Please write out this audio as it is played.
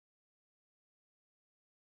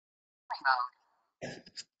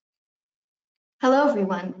Hello,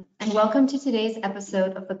 everyone, and welcome to today's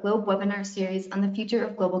episode of the Globe webinar series on the future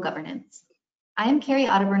of global governance. I am Carrie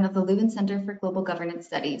Otterburn of the Leuven Center for Global Governance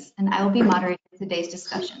Studies, and I will be moderating today's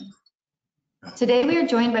discussion. Today, we are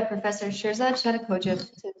joined by Professor Sherzod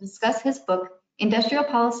Shadikhodjaev to discuss his book, Industrial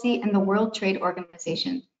Policy and the World Trade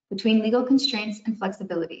Organization, Between Legal Constraints and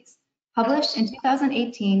Flexibilities, published in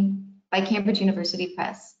 2018 by Cambridge University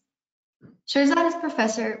Press. Sherzod is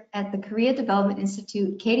professor at the Korea Development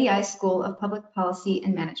Institute KDI School of Public Policy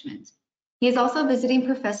and Management. He is also a visiting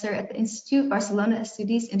professor at the Institut Barcelona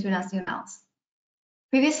Estudis Internacionals.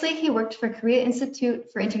 Previously, he worked for Korea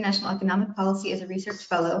Institute for International Economic Policy as a research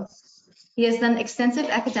fellow. He has done extensive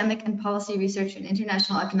academic and policy research in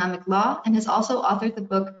international economic law and has also authored the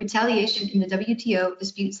book Retaliation in the WTO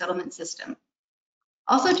Dispute Settlement System.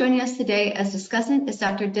 Also joining us today as discussant is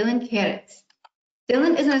Dr. Dylan Keretz.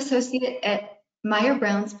 Dylan is an associate at Meyer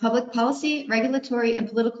Brown's Public Policy, Regulatory and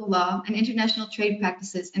Political Law and International Trade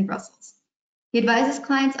Practices in Brussels. He advises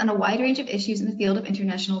clients on a wide range of issues in the field of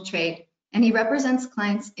international trade, and he represents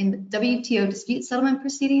clients in WTO dispute settlement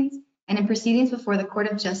proceedings and in proceedings before the Court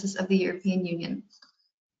of Justice of the European Union.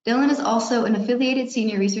 Dylan is also an affiliated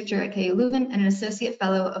senior researcher at KU Leuven and an associate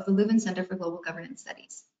fellow of the Leuven Center for Global Governance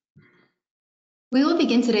Studies. We will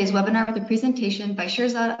begin today's webinar with a presentation by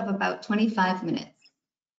Sherzod of about 25 minutes.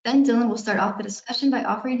 Then Dylan will start off the discussion by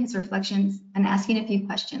offering his reflections and asking a few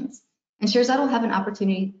questions, and Sherzod will have an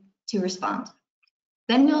opportunity to respond.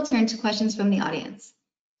 Then we will turn to questions from the audience.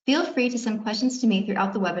 Feel free to send questions to me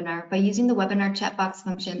throughout the webinar by using the webinar chat box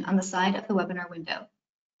function on the side of the webinar window.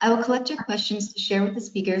 I will collect your questions to share with the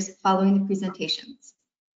speakers following the presentations.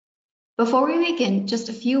 Before we begin, just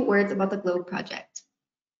a few words about the GLOBE project.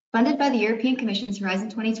 Funded by the European Commission's Horizon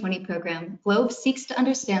 2020 program, GLOBE seeks to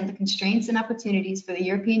understand the constraints and opportunities for the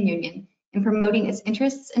European Union in promoting its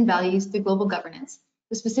interests and values through global governance,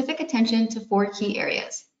 with specific attention to four key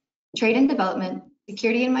areas: trade and development,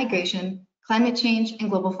 security and migration, climate change, and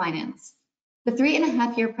global finance. The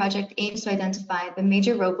 3.5-year project aims to identify the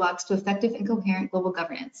major roadblocks to effective and coherent global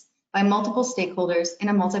governance by multiple stakeholders in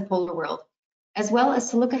a multipolar world, as well as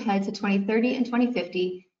to look ahead to 2030 and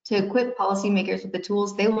 2050 to equip policymakers with the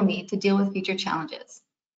tools they will need to deal with future challenges.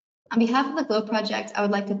 On behalf of the GLOBE project, I would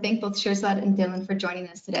like to thank both Sherzod and Dylan for joining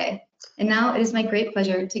us today. And now it is my great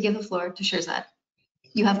pleasure to give the floor to Sherzod.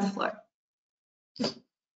 You have the floor.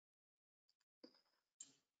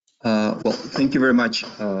 Well, thank you very much,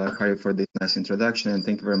 Kari, for this nice introduction, and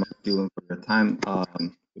thank you very much, Dylan, for your time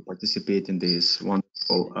to participate in this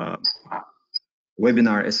wonderful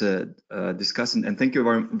webinar as a discussant, and thank you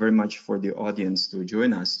very much for the audience to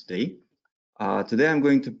join us today. Today I'm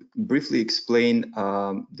going to briefly explain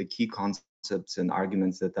the key concepts and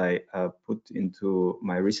arguments that I put into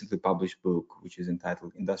my recently published book, which is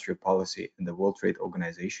entitled Industrial Policy and the World Trade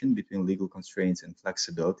Organization, Between Legal Constraints and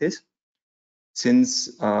Flexibilities.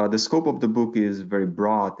 Since the scope of the book is very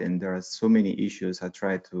broad and there are so many issues, I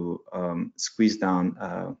try to squeeze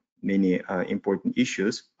down many important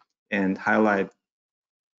issues and highlight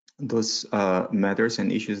those matters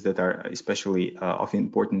and issues that are especially of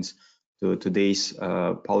importance to today's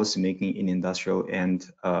policymaking in industrial and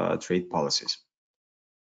trade policies.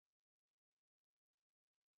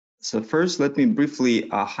 So first, let me briefly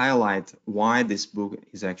highlight why this book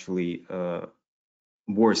is actually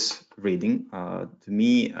worth reading. To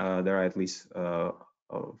me, there are at least 4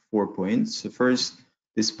 points. So first,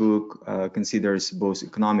 this book considers both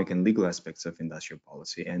economic and legal aspects of industrial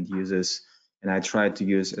policy and uses, and I try to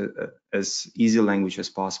use as easy language as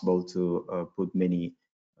possible to put many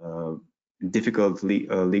difficult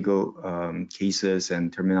legal cases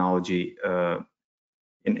and terminology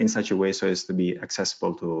in such a way so as to be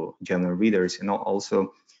accessible to general readers. And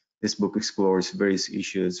also, this book explores various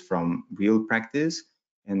issues from real practice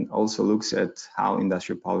and also looks at how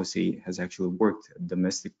industrial policy has actually worked at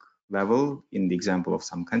domestic level in the example of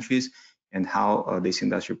some countries, and how these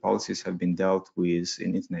industrial policies have been dealt with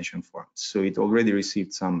in international forums. So it already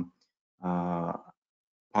received some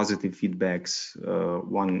positive feedbacks,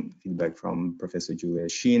 one feedback from Professor Julia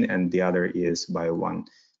Sheen, and the other is by one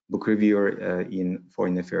book reviewer in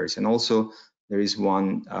Foreign Affairs. And also there is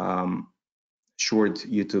one short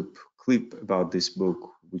YouTube clip about this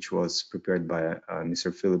book, which was prepared by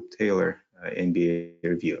Mr. Philip Taylor, MBA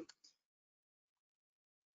review.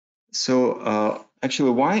 So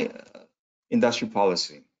actually, why industrial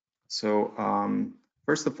policy? So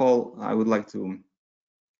first of all, I would like to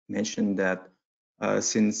mention that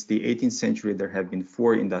since the 18th century, there have been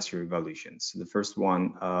 4 industrial revolutions. The first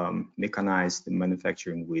one, mechanized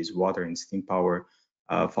manufacturing with water and steam power,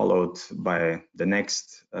 followed by the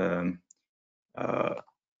next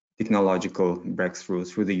technological breakthrough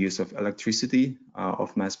through the use of electricity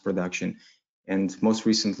of mass production. And most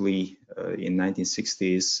recently, in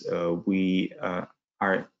 1960s, we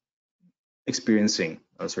are experiencing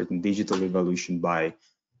a certain digital revolution by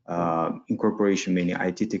incorporation many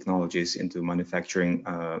IT technologies into manufacturing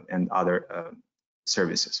and other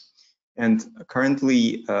services. And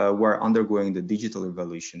currently, we're undergoing the digital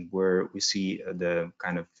revolution, where we see the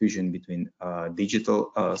kind of fusion between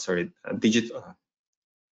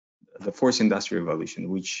the fourth industrial revolution,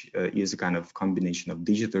 which is a kind of combination of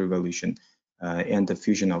digital revolution and the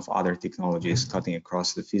fusion of other technologies cutting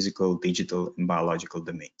across the physical, digital, and biological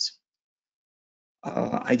domains.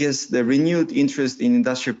 I guess the renewed interest in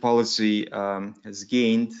industrial policy has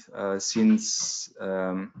gained since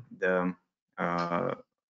the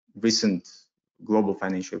recent global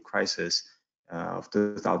financial crisis of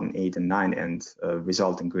 2008 and 9 and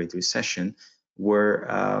resulting Great Recession, where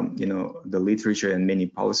the literature and many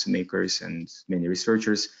policymakers and many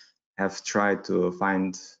researchers have tried to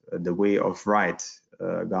find the way of right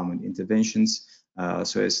government interventions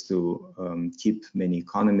so as to keep many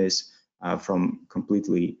economies from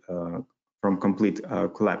complete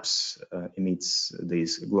collapse amidst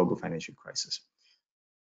this global financial crisis.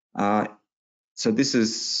 So this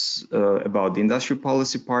is about the industrial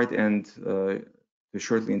policy part, and to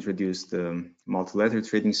shortly introduce the multilateral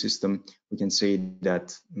trading system, we can say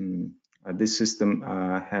that this system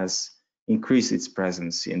has increased its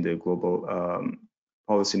presence in the global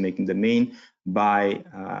policy-making domain by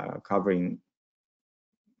covering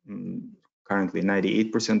currently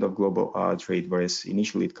 98% of global trade, whereas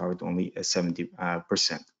initially it covered only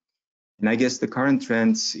 70%. And I guess the current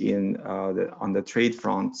trends on the trade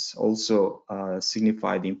fronts also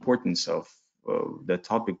signify the importance of the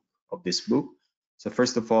topic of this book. So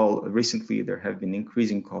first of all, recently there have been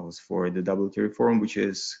increasing calls for the WTO reform, which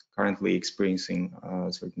is currently experiencing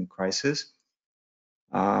a certain crisis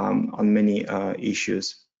on many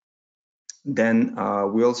issues. Then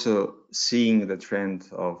we're also seeing the trend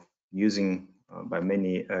of using by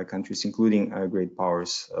many countries, including great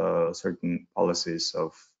powers, certain policies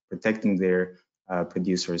of protecting their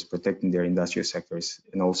producers, protecting their industrial sectors,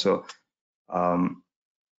 and also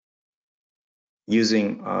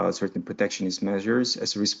using certain protectionist measures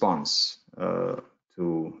as a response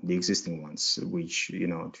to the existing ones, which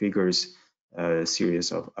triggers a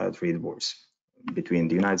series of trade wars between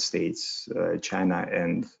the United States, China,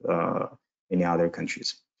 and many other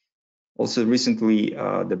countries. Also, recently,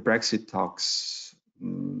 the Brexit talks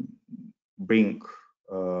bring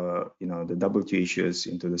the WTO issues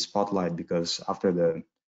into the spotlight, because after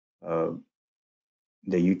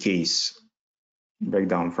the UK's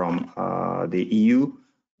breakdown from the EU,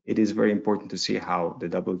 it is very important to see how the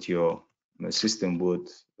WTO system would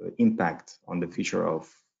impact on the future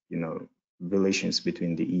of relations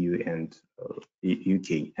between the EU and the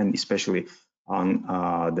UK, and especially on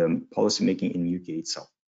the policy making in UK itself.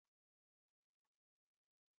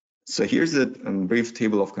 So here's a brief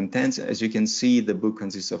table of contents. As you can see, the book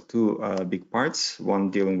consists of two big parts,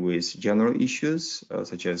 one dealing with general issues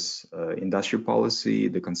such as industrial policy,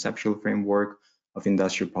 the conceptual framework of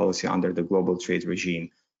industrial policy under the global trade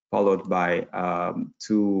regime, followed by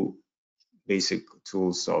two basic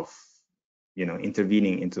tools of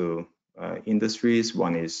intervening into industries.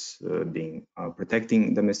 One is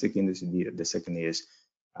protecting domestic industry, the second is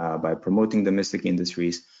by promoting domestic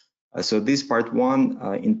industries. So this part one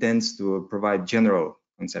intends to provide general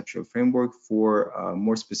conceptual framework for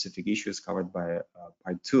more specific issues covered by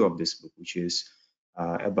part two of this book, which is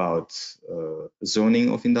about zoning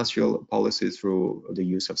of industrial policy through the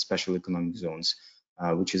use of special economic zones,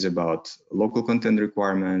 which is about local content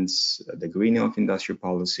requirements, the greening of industrial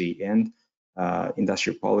policy, and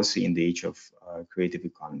industrial policy in the age of creative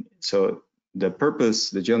economy. So the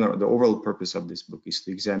overall purpose of this book is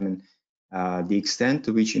to examine the extent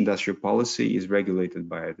to which industrial policy is regulated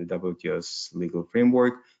by the WTO's legal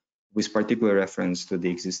framework, with particular reference to the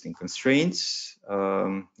existing constraints,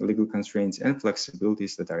 legal constraints, and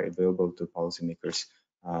flexibilities that are available to policymakers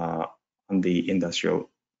on the industrial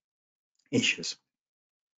issues.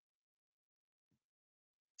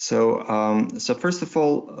 So, first of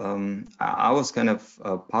all, I was kind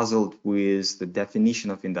of puzzled with the definition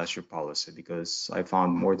of industrial policy, because I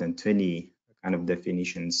found more than 20 kind of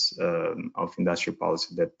definitions of industrial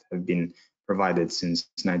policy that have been provided since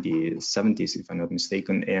 1970s, if I'm not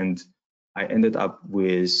mistaken, and I ended up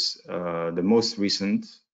with the most recent, to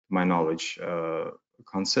my knowledge,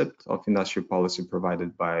 concept of industrial policy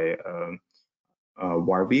provided by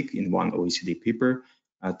Warwick in one OECD paper,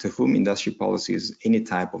 to whom industry policy is any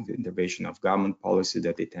type of intervention of government policy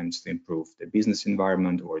that attempts to improve the business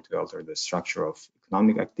environment or to alter the structure of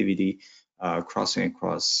economic activity, crossing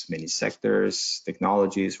across many sectors,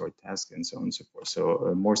 technologies, or tasks, and so on and so forth. So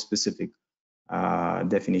a more specific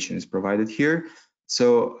definition is provided here.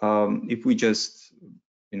 So if we just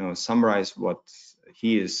summarize what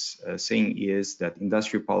he is saying is that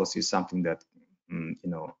industrial policy is something that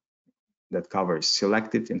that covers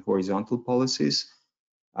selective and horizontal policies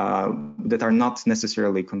that are not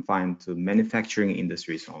necessarily confined to manufacturing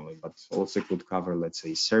industries only, but also could cover, let's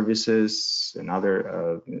say, services and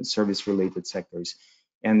other service-related sectors,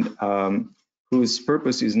 and whose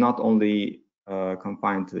purpose is not only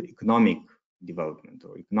confined to economic development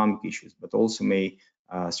or economic issues, but also may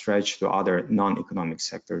stretch to other non-economic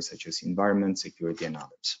sectors such as environment, security, and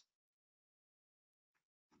others.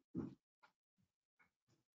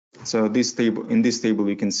 So in this table,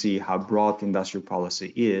 you can see how broad industrial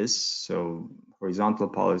policy is. So horizontal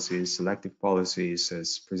policies, selective policies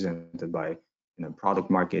as presented by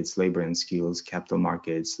product markets, labor and skills, capital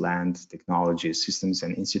markets, land, technology, systems,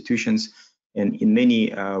 and institutions. And in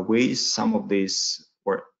many ways, some of these,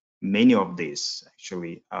 or many of these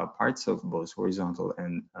actually, parts of both horizontal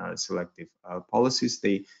and selective policies,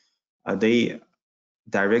 they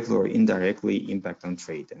directly or indirectly impact on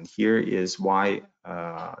trade. And here is why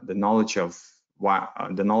the knowledge of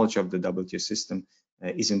the WTO system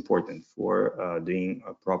is important for doing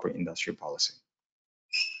a proper industrial policy.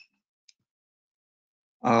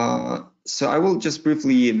 So I will just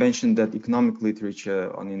briefly mention that economic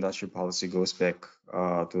literature on industrial policy goes back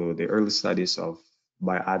to the early studies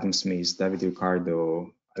by Adam Smith, David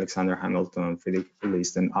Ricardo, Alexander Hamilton, Friedrich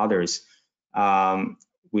List, and others,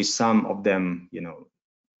 with some of them,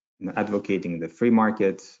 advocating the free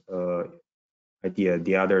market idea,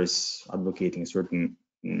 the others advocating certain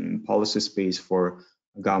policy space for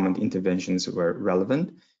government interventions were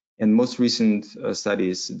relevant. And most recent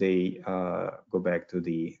studies, they go back to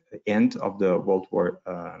the end of the World War,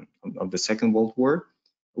 of the Second World War,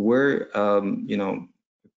 where a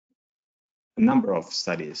number of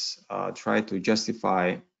studies try to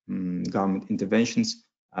justify government interventions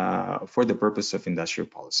for the purpose of industrial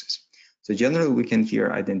policies. So generally, we can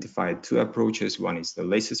here identify two approaches. One is the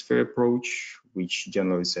laissez-faire approach, which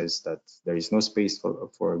generally says that there is no space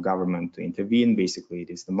for government to intervene. Basically,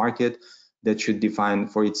 it is the market that should define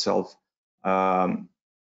for itself what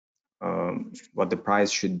the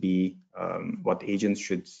price should be, what agents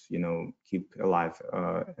should, keep alive,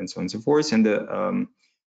 and so on and so forth. And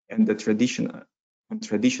the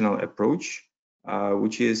traditional approach,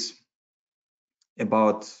 which is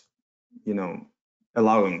about,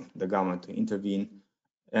 allowing the government to intervene.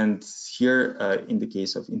 And here, in the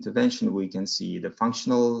case of intervention, we can see the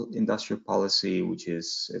functional industrial policy, which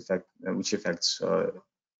affects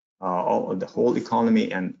the whole economy,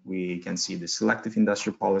 and we can see the selective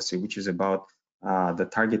industrial policy, which is about the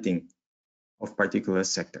targeting of particular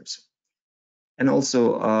sectors. And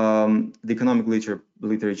also, the economic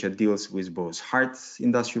literature deals with both hard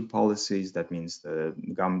industrial policies, that means the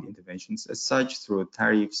government interventions as such, through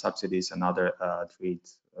tariff subsidies and other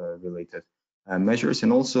trade-related measures.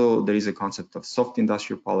 And also, there is a concept of soft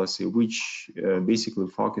industrial policy, which basically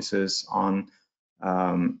focuses on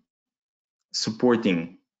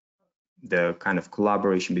supporting the kind of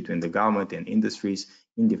collaboration between the government and industries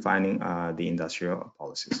in defining the industrial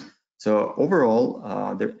policies. So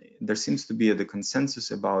overall, there seems to be the consensus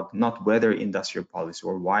about not whether industrial policy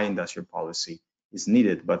or why industrial policy is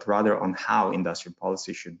needed, but rather on how industrial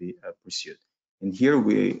policy should be pursued. And here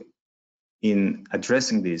in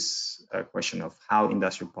addressing this question of how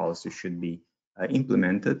industrial policy should be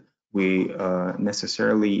implemented, we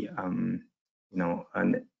necessarily,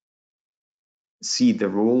 see the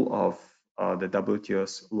role of the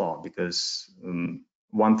WTO's law, because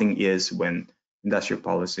one thing is when industrial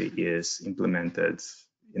policy is implemented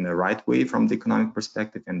in the right way from the economic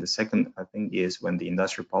perspective, and the second thing is when the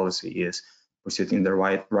industrial policy is pursued in the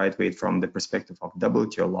right way from the perspective of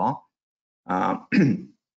WTO law,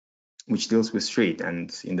 which deals with trade.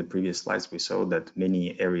 And in the previous slides, we saw that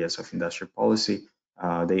many areas of industrial policy,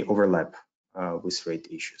 they overlap with trade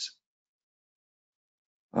issues.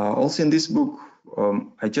 Also in this book,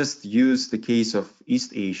 I just used the case of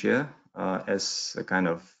East Asia as a kind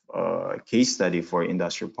of case study for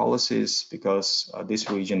industrial policies, because this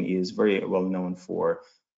region is very well known for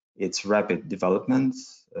its rapid development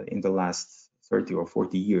in the last 30 or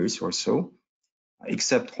 40 years or so.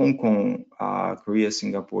 Except Hong Kong, Korea,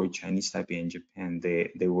 Singapore, Chinese Taipei, and Japan,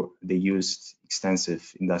 they used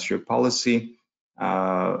extensive industrial policy.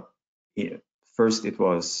 First, it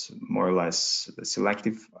was more or less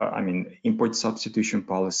selective, import substitution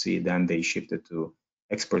policy. Then they shifted to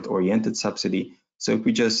export-oriented subsidy. So if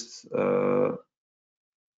we just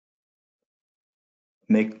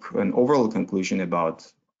make an overall conclusion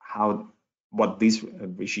about what this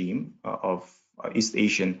regime of East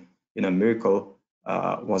Asian miracle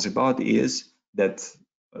was about, is that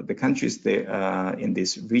the countries in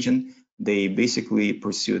this region, they basically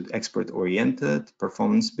pursued export-oriented,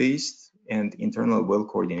 performance-based, and internal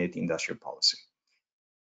well-coordinated industrial policy.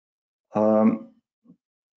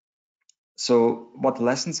 So what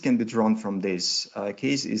lessons can be drawn from this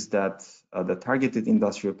case is that the targeted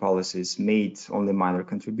industrial policies made only minor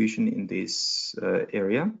contribution in this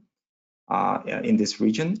area, in this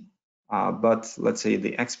region. But let's say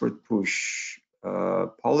the export push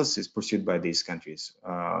policies pursued by these countries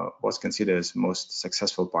was considered as most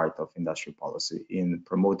successful part of industrial policy in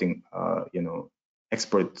promoting,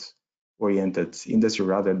 export-oriented industry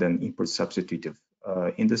rather than import substitutive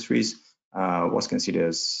industries, was considered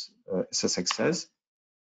as a success.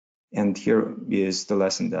 And here is the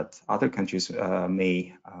lesson that other countries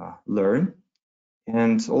may learn.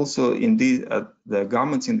 And also in the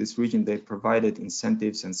governments in this region, they provided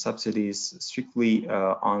incentives and subsidies strictly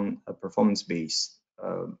on a performance-based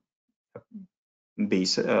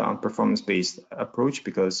approach,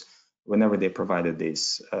 because whenever they provided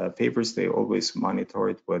these favors, they always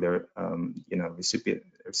monitored whether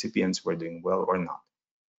recipients were doing well or not.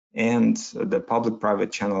 And the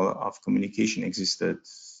public-private channel of communication existed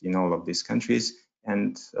in all of these countries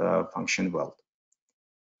and functioned well.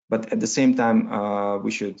 But at the same time,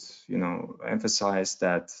 we should, emphasize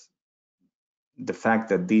that the fact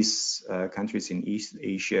that these countries in East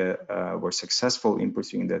Asia were successful in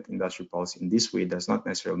pursuing that industrial policy in this way does not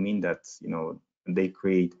necessarily mean that, they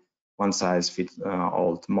create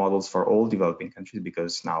one-size-fits-all models for all developing countries,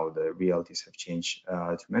 because now the realities have changed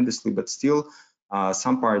tremendously. But still,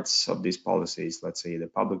 some parts of these policies, let's say the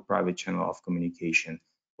public-private channel of communication,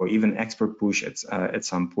 or even export push at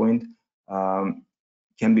some point,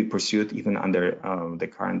 can be pursued even under the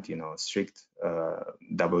current, strict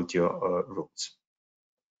WTO rules.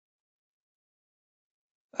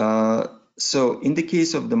 So in the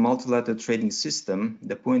case of the multilateral trading system,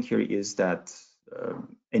 the point here is that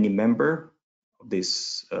any member of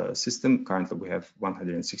this system, currently we have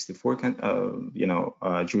 164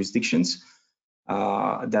 jurisdictions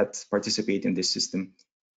that participate in this system.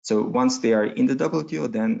 So once they are in the WTO,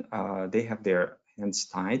 then they have their hands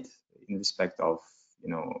tied in respect of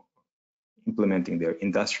implementing their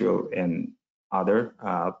industrial and other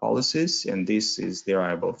policies, and this is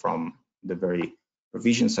derivable from the very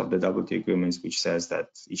provisions of the WTO agreements, which says that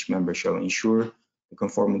each member shall ensure the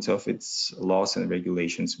conformity of its laws and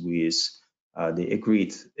regulations with the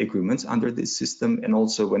agreed agreements under this system. And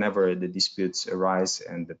also, whenever the disputes arise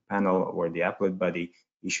and the panel or the appellate body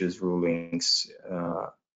issues rulings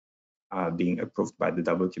being approved by the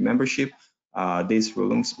WTO membership, these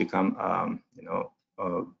rulings become,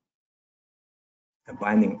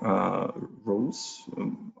 binding rules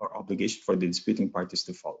or obligation for the disputing parties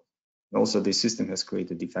to follow. And also, this system has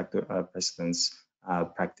created de facto precedence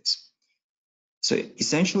practice. So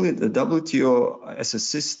essentially, the WTO as a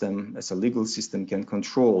system, as a legal system, can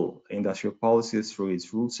control industrial policies through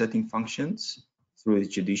its rule-setting functions, through its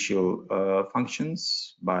judicial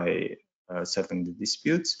functions by settling the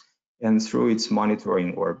disputes, and through its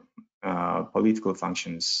monitoring or political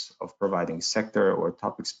functions of providing sector or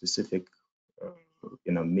topic-specific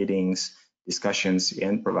meetings, discussions,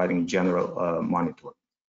 and providing general monitoring.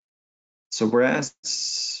 So whereas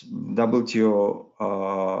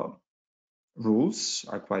WTO rules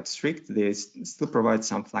are quite strict, they still provide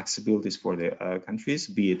some flexibilities for the countries,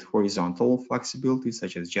 be it horizontal flexibilities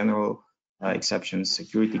such as general exceptions,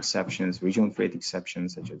 security exceptions, regional trade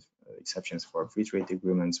exceptions such as exceptions for free trade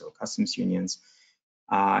agreements or customs unions,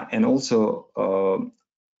 and also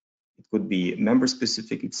it could be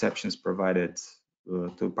member-specific exceptions provided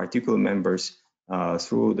to particular members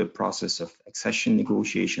through the process of accession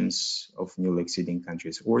negotiations of newly acceding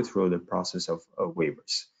countries or through the process of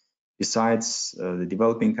waivers. Besides, the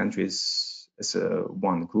developing countries as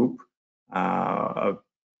one group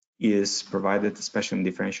is provided special and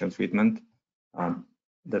differential treatment.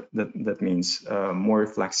 That means more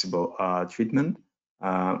flexible treatment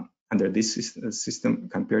under this system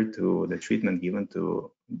compared to the treatment given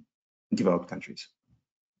to developed countries.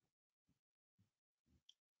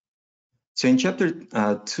 So in chapter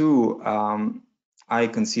 2, I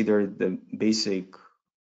considered the basic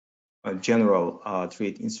general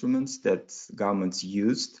trade instruments that governments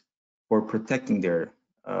used for protecting their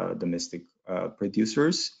domestic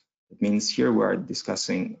producers. It means here we are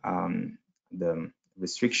discussing the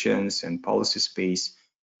restrictions and policy space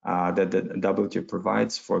that the WTO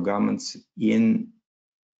provides for governments in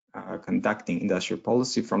conducting industrial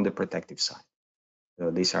policy from the protective side. So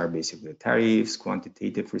these are basically tariffs,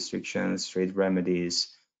 quantitative restrictions, trade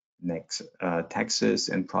remedies, next taxes,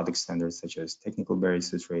 and product standards such as technical barriers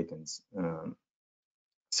to trade and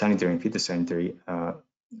sanitary and phytosanitary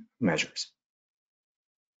measures.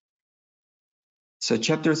 So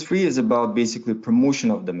chapter 3 is about basically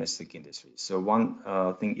promotion of domestic industries. So one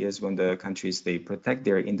thing is when the countries, they protect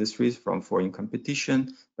their industries from foreign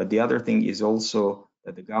competition, but the other thing is also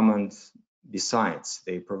that the government, besides,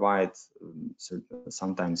 they provide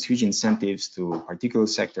sometimes huge incentives to particular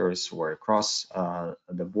sectors or across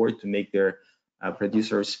the board to make their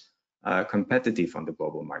producers competitive on the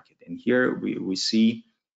global market. And here we see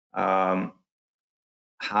how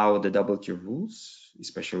the WTO rules,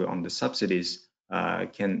 especially on the subsidies,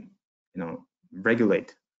 can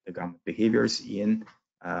regulate the government behaviors in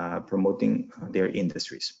promoting their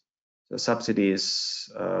industries. So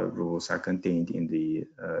subsidies rules are contained in the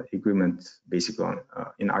agreement, basically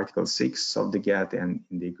in Article 6 of the GATT and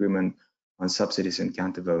in the agreement on subsidies and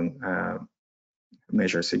countervailing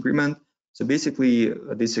measures agreement. So basically,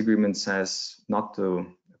 this agreement says not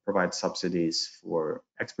to provide subsidies for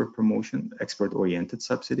export promotion, export-oriented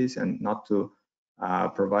subsidies, and not to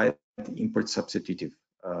provide import substitutive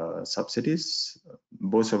subsidies,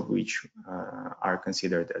 both of which are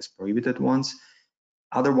considered as prohibited ones.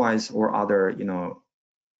 Otherwise, or other,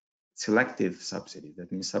 selective subsidies,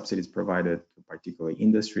 that means subsidies provided to particular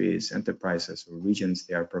industries, enterprises, or regions,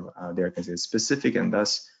 they are considered specific and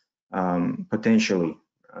thus potentially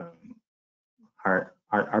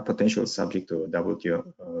are potentially subject to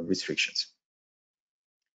WTO restrictions.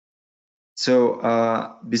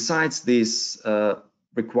 So besides these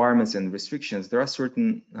requirements and restrictions, there are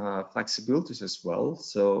certain flexibilities as well.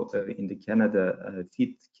 So in the Canada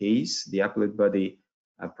FIT case, the appellate body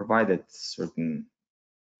provided certain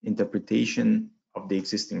interpretation of the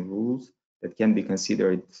existing rules that can be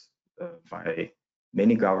considered by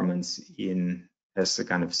many governments as a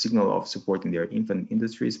kind of signal of supporting their infant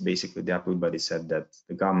industries. Basically, the appellate body said that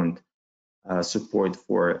the government support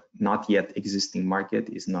for not yet existing market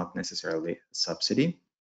is not necessarily a subsidy.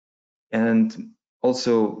 And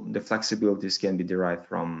also the flexibilities can be derived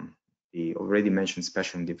from the already mentioned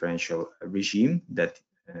special and differential regime that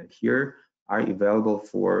here are available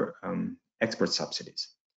for export subsidies.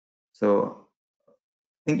 So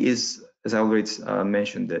I think as I already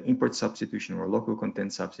mentioned, the import substitution or local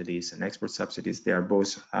content subsidies and export subsidies, they are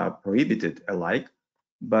both prohibited alike,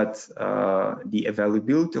 but the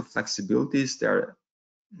availability of flexibilities, they are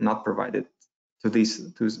not provided to these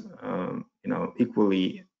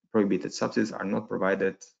equally prohibited subsidies are not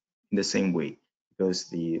provided in the same way, because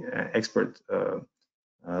the export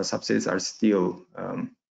subsidies are still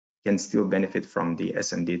can still benefit from the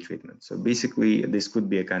S&D treatment. So basically, this could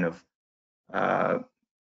be a kind of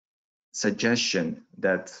suggestion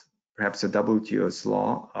that perhaps the WTO's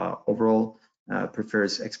law overall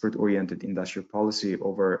prefers export-oriented industrial policy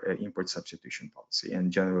over import substitution policy,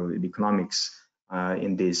 and generally the economics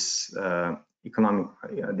in this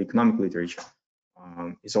economic literature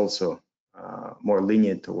is also more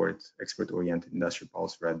lenient towards export-oriented industrial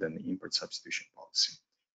policy rather than import substitution policy.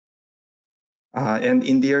 And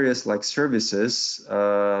in the areas like services,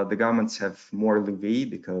 the governments have more leeway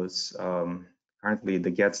because currently the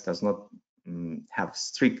GATT does not have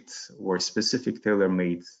strict or specific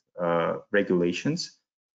tailor-made regulations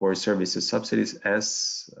for services subsidies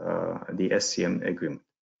as the SCM agreement.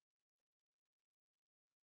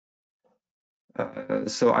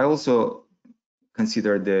 So I also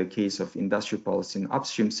consider the case of industrial policy in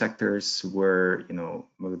upstream sectors where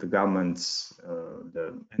the governments,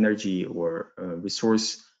 the energy or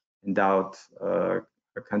resource endowed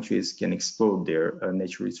countries can exploit their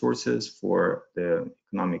natural resources for the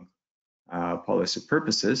economic policy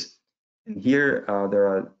purposes. And here there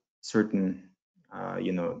are certain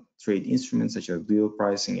trade instruments such as dual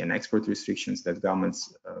pricing and export restrictions that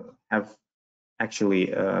governments have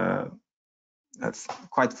actually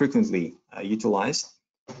quite frequently utilized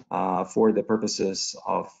for the purposes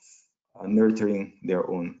of nurturing their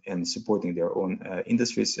own and supporting their own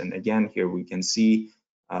industries. And again, here we can see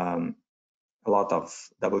a lot of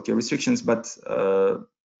WTO restrictions, but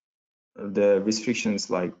the restrictions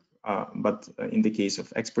but in the case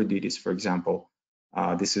of export duties, for example,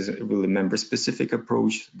 this is a really member-specific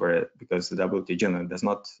approach because the WTO generally does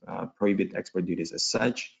not prohibit export duties as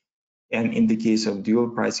such. And in the case of dual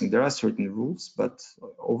pricing, there are certain rules, but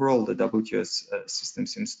overall the WTO system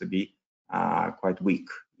seems to be quite weak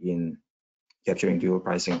in capturing dual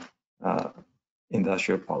pricing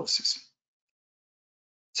industrial policies.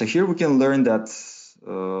 So here we can learn that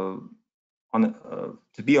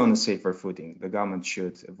to be on a safer footing, the government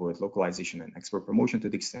should avoid localization and export promotion to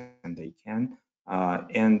the extent they can.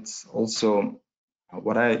 And also,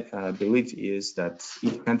 what I believe is that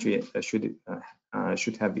each country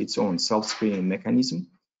should have its own self-screening mechanism,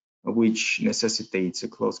 which necessitates a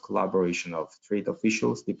close collaboration of trade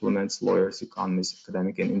officials, diplomats, lawyers, economists,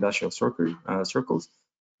 academic and industrial circles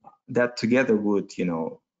that together would,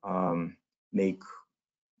 make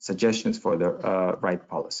suggestions for the right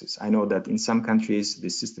policies. I know that in some countries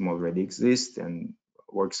this system already exists and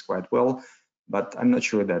works quite well, but I'm not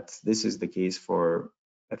sure that this is the case for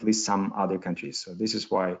at least some other countries. So this is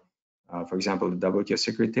why, for example, the WTO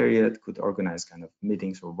Secretariat could organize kind of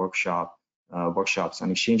meetings or workshops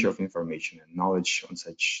on exchange of information and knowledge on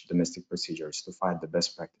such domestic procedures to find the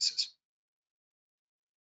best practices.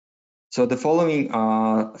 So the following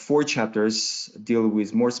 4 chapters deal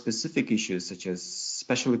with more specific issues such as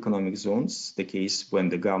special economic zones, the case when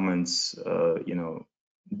the governments,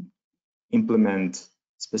 implement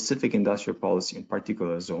specific industrial policy in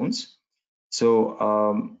particular zones. So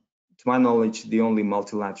to my knowledge, the only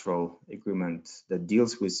multilateral agreement that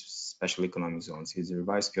deals with special economic zones is the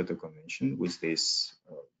revised Kyoto Convention with this,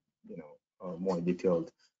 more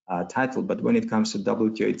detailed title. But when it comes to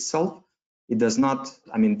WTO itself, it does not,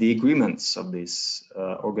 the agreements of this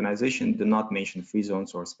organization do not mention free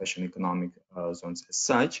zones or special economic zones as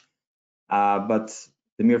such, but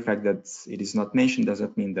the mere fact that it is not mentioned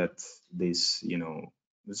doesn't mean that these,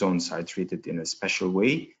 zones are treated in a special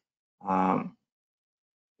way.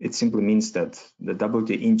 It simply means that the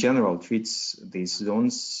WTO in general treats these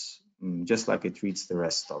zones just like it treats the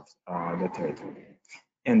rest of the territory.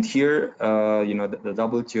 And here, the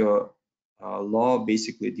WTO law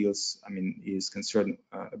basically deals, is concerned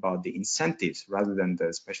about the incentives rather than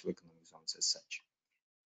the special economic zones as such.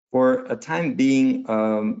 For a time being,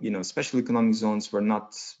 special economic zones were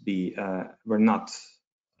not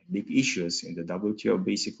big issues in the WTO.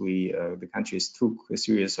 Basically, the countries took a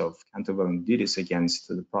series of countervailing duties against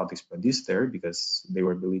the products produced there because they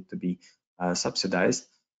were believed to be subsidized.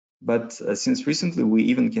 But since recently, we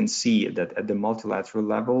even can see that at the multilateral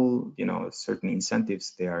level, certain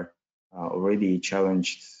incentives, they are already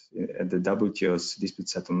challenged at the WTO's dispute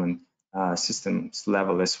settlement systems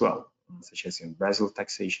level as well, such as in Brazil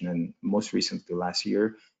taxation and most recently last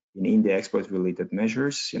year in India export-related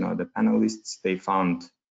measures. The panelists, they found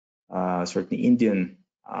certain Indian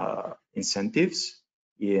incentives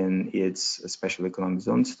in its special economic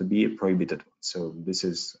zones to be a prohibited one. So this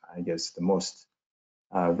is, I guess, the most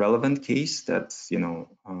relevant case that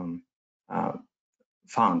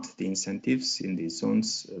found the incentives in these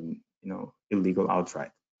zones illegal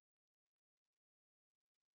outright.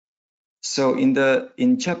 So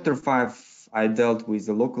in chapter 5, I dealt with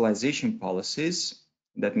the localization policies.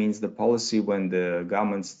 That means the policy when the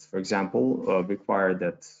governments, for example, require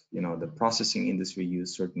that the processing industry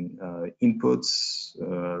use certain inputs,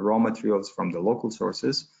 raw materials from the local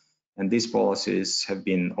sources, and these policies have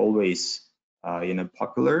been always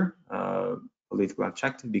popular, politically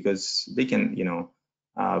attractive because they can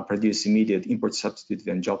produce immediate import substitute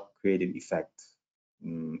and job creative effect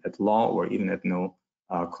at law or even at no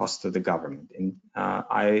cost to the government. And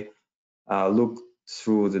I looked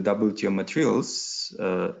through the WTO materials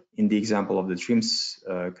in the example of the TRIMS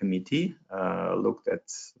committee, looked at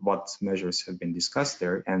what measures have been discussed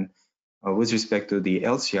there. And with respect to the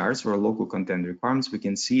LCRs or local content requirements, we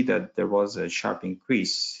can see that there was a sharp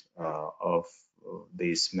increase of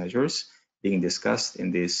these measures being discussed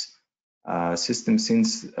in this system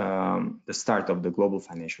since the start of the global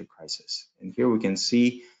financial crisis. And here we can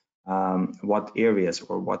see what areas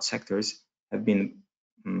or what sectors have been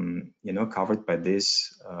covered by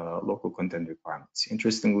this local content requirements.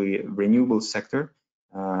 Interestingly, renewable sector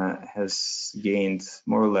has gained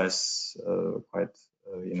more or less quite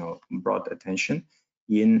broad attention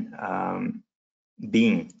in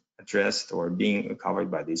being addressed or being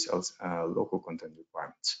covered by these local content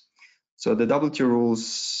requirements. So the WTO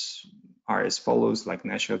rules are as follows, like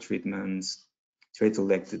national treatments,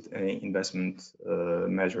 trade-elected investment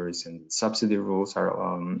measures, and subsidy rules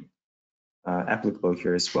are applicable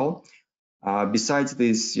here as well. Besides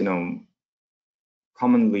these,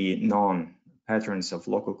 commonly known patterns of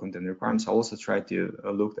local content requirements, I also try to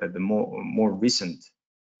look at the more recent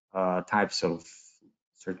types of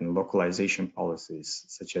certain localization policies,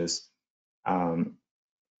 such as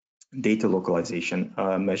data localization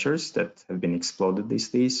measures that have been exploded these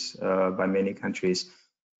days by many countries.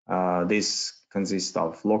 This consists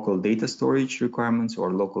of local data storage requirements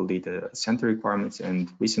or local data center requirements, and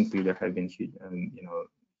recently there have been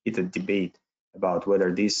heated debate about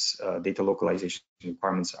whether these data localization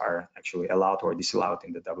requirements are actually allowed or disallowed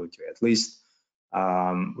in the WTO. At least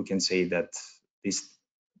we can say that these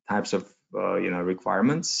types of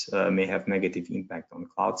requirements may have negative impact on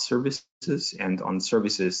cloud services and on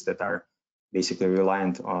services that are basically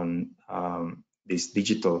reliant on these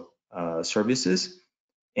digital services.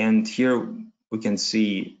 And here we can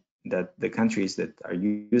see that the countries that are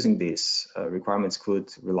using these requirements could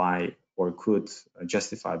rely or could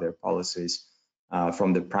justify their policies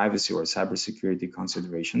from the privacy or cybersecurity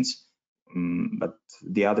considerations. But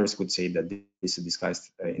the others would say that this is a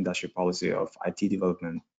disguised industrial policy of IT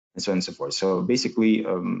development and so on and so forth. So basically,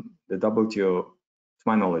 the WTO, to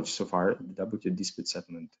my knowledge so far, the WTO dispute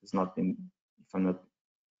settlement has not been, if I'm not,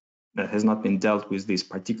 has not been dealt with this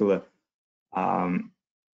particular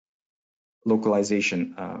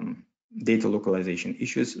localization, data localization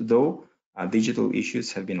issues, though digital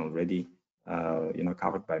issues have been already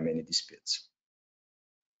covered by many disputes.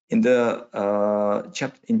 In the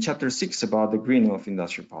in chapter 6 about the greening of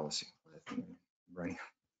industrial policy, running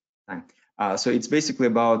out of time. So it's basically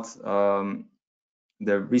about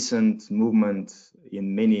the recent movement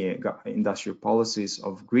in many industrial policies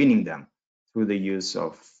of greening them through the use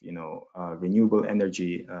of renewable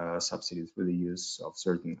energy subsidies, through the use of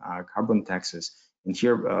certain carbon taxes. And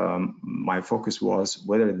here my focus was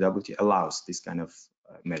whether the WTO allows this kind of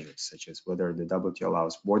measures, such as whether the WTO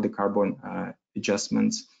allows border carbon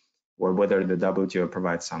adjustments, or whether the WTO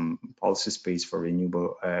provides some policy space for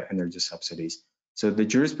renewable energy subsidies. So the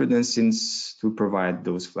jurisprudence seems to provide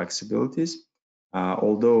those flexibilities,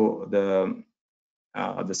 although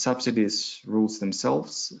the subsidies rules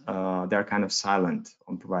themselves, they're kind of silent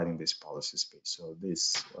on providing this policy space. So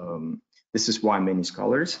this is why many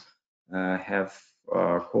scholars have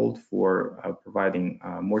called for providing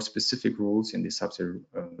more specific rules in the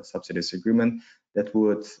subsidies agreement that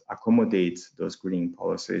would accommodate those greening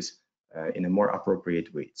policies in a more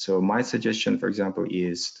appropriate way. So my suggestion, for example,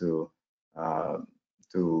 is to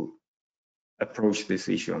approach this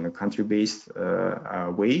issue on a country-based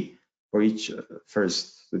way. For each,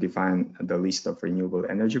 first to define the list of renewable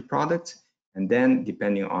energy products, and then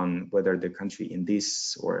depending on whether the country in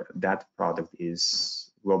this or that product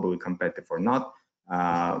is globally competitive or not,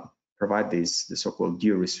 provide the so-called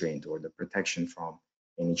due restraint or the protection from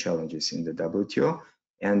any challenges in the WTO,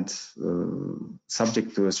 and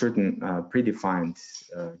subject to a certain predefined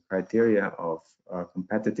criteria of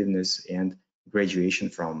competitiveness and graduation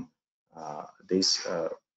from this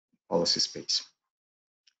policy space.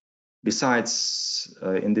 Besides,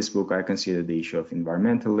 in this book, I consider the issue of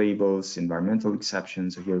environmental labels, environmental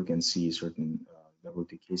exceptions. So here you can see certain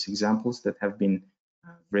WTO case examples that have been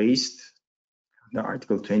raised. The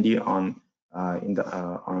Article 20 on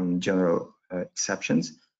general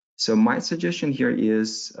exceptions. So my suggestion here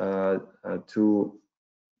is to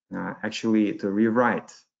actually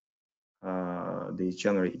rewrite these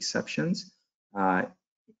general exceptions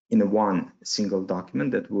in one single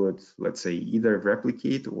document that would, let's say, either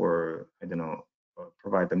replicate or, I don't know,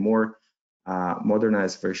 provide a more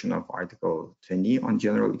modernized version of Article 20 on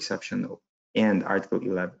general exception and Article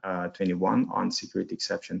 21 on security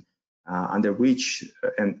exception, under which,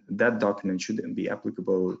 and that document should be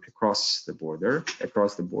applicable across the board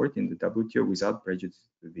in the WTO without prejudice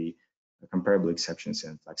to the comparable exceptions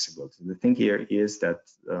and flexibility. The thing here is that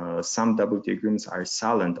some WTO agreements are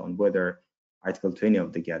silent on whether Article 20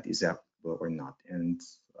 of the GATT is applicable or not. And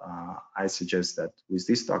I suggest that with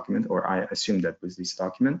this document, or I assume that with this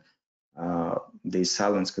document, the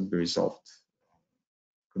silence could be resolved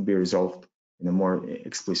in a more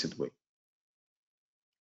explicit way.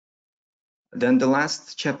 Then the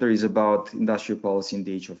last chapter is about industrial policy in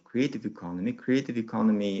the age of creative economy. Creative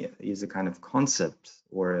economy is a kind of concept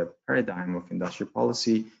or a paradigm of industrial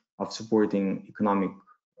policy of supporting economic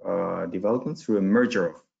development through a merger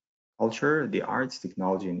of culture, the arts,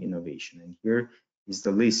 technology, and innovation. And here is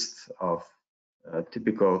the list of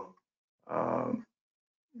typical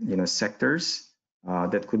sectors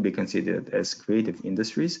that could be considered as creative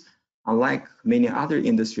industries. Unlike many other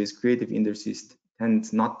industries, creative industries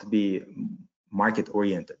tend not to be market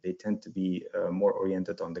oriented. They tend to be more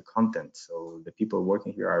oriented on the content. So the people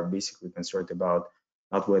working here are basically concerned about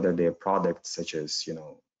not whether their products, such as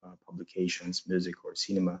publications, music, or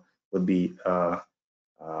cinema, would be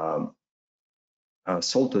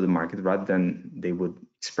sold to the market, rather than they would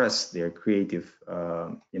express their creative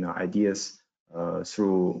ideas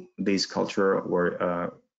through this culture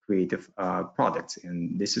or creative products.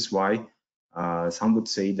 And this is why some would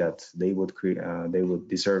say that they would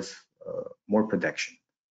deserve more protection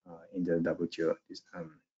in the WTO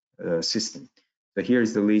system. So here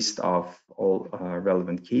is the list of all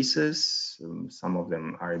relevant cases. Some of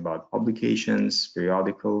them are about publications,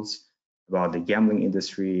 periodicals, about the gambling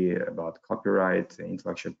industry, about copyright,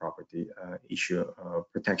 intellectual property issue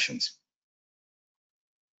protections.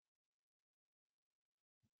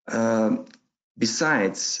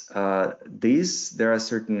 Besides these, there are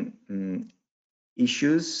certain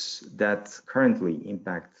issues that currently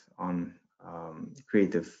impact on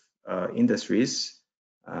creative industries,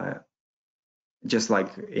 just like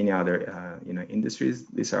any other industries.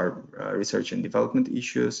 These are research and development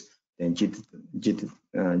issues and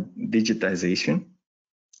digitization.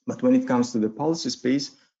 But when it comes to the policy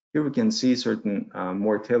space, here we can see certain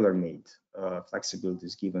more tailor-made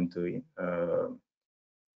flexibilities given to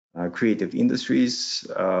creative industries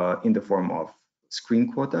in the form of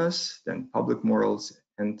screen quotas, then public morals,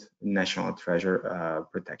 and national treasure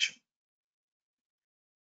protection.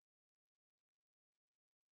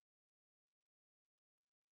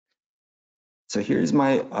 So here's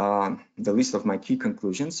the list of my key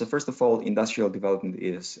conclusions. So first of all, industrial development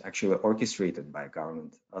is actually orchestrated by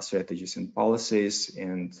government strategies and policies,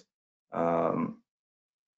 and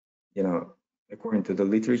according to the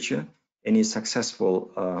literature, any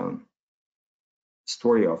successful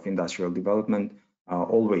story of industrial development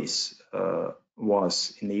always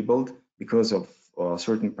was enabled because of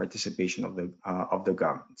certain participation of the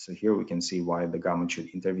government. So here we can see why the government should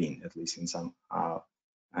intervene, at least in some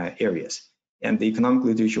areas. And the economic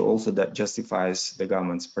literature also that justifies the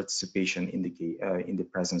government's participation in the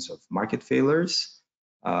presence of market failures.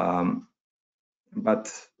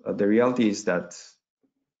 But the reality is that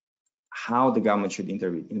how the government should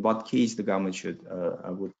intervene, in what case the government should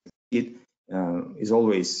would it is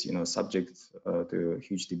always subject to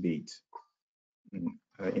huge debate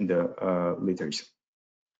in the literature.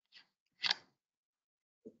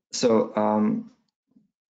 So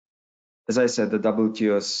as I said, the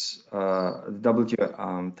WTO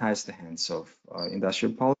ties the hands of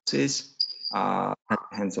industrial policies,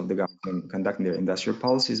 hands of the government conducting their industrial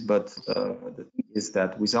policies. But the thing is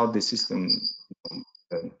that without the system,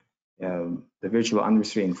 the virtual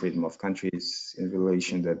unrestrained freedom of countries in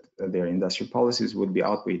relation that their industrial policies would be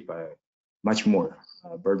outweighed by much more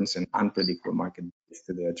burdensome, unpredictable market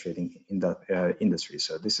to the trading industry.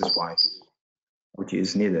 So this is why WTO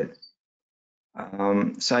is needed.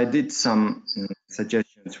 So I did some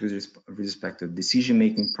suggestions with respect to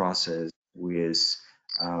decision-making process, with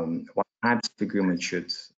what types of agreement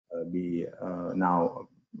should be now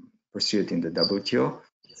pursued in the WTO.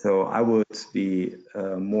 So I would be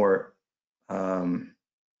more, I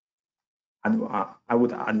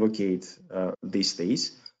would advocate these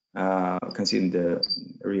days, considering the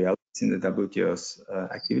realities in the WTO's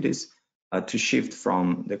activities, to shift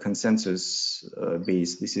from the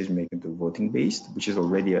consensus-based decision-making to voting-based, which is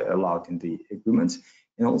already allowed in the agreements.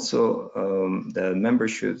 And also, the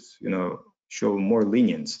members should, show more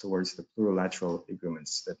lenience towards the plurilateral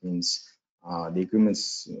agreements. That means the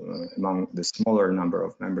agreements among the smaller number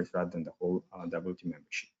of members rather than the whole WTO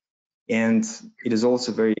membership. And it is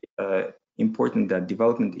also very important that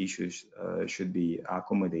development issues should be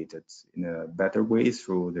accommodated in a better way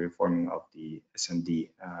through the reforming of the SMD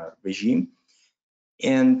regime.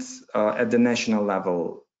 And at the national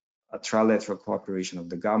level, a trilateral cooperation of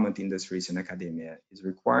the government, industries, and academia is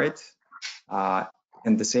required.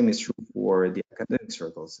 And the same is true for the academic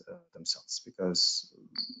circles themselves, because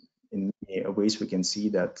in many ways we can see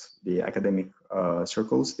that the academic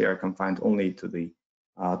circles, they are confined only to the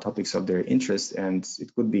topics of their interest, and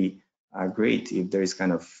it would be great if there is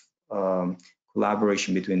kind of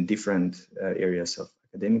collaboration between different areas of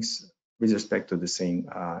academics with respect to the same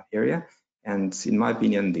area. And in my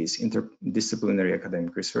opinion, this interdisciplinary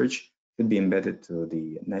academic research should be embedded to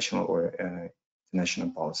the national or international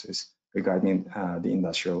policies regarding the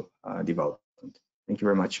industrial development. Thank you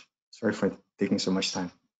very much. Sorry for taking so much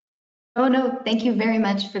time. Oh, no, thank you very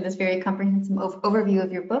much for this very comprehensive overview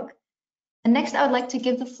of your book. And next, I would like to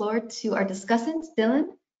give the floor to our discussants, Dylan,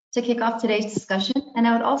 to kick off today's discussion. And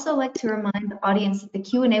I would also like to remind the audience that the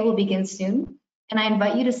Q&A will begin soon. And I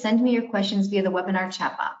invite you to send me your questions via the webinar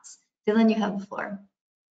chat box. Dylan, you have the floor.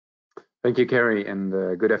 Thank you, Carrie, and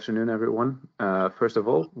good afternoon, everyone. First of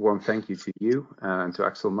all, warm thank you to you and to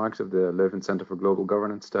Axel Marx of the Leuven Center for Global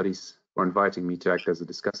Governance Studies for inviting me to act as a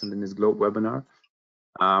discussant in this GLOBE webinar.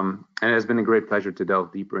 And it has been a great pleasure to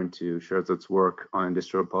delve deeper into Sherzod's work on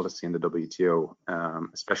industrial policy in the WTO,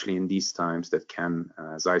 especially in these times that can,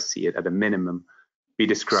 as I see it, at a minimum, be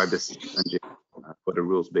described as challenging for the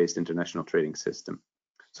rules-based international trading system.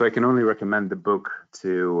 So I can only recommend the book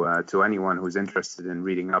to anyone who's interested in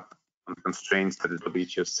reading up on constraints that the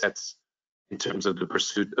WTO sets in terms of the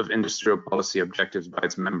pursuit of industrial policy objectives by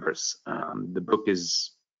its members. The book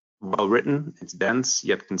is well written, it's dense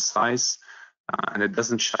yet concise, and it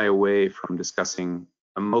doesn't shy away from discussing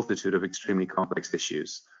a multitude of extremely complex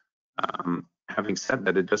issues. Having said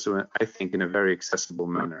that, it does so, I think, in a very accessible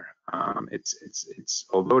manner. It's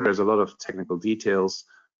although there's a lot of technical details,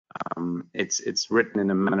 it's written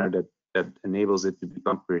in a manner that enables it to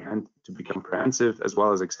be comprehensive as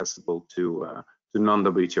well as accessible to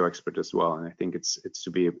non-WTO experts as well. And I think it's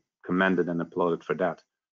to be commended and applauded for that.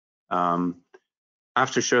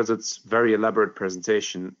 After Sherzod's very elaborate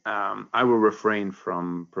presentation, I will refrain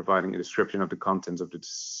from providing a description of the contents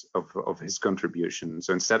of his contribution.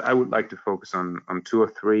 So instead, I would like to focus on 2 or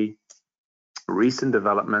 3 recent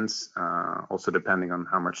developments, also depending on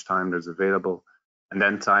how much time there's available, and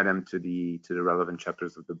then tie them to the relevant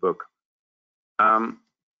chapters of the book.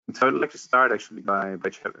 So I'd like to start actually by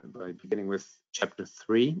beginning with chapter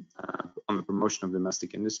 3 on the promotion of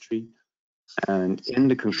domestic industry. And in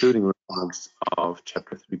the concluding remarks of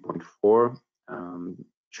chapter 3.4,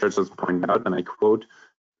 Sherzod pointed out, and I quote,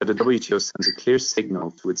 that the WTO sends a clear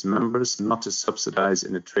signal to its members not to subsidize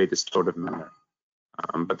in a trade distortive manner.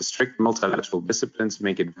 But the strict multilateral disciplines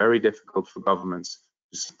make it very difficult for governments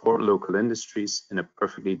to support local industries in a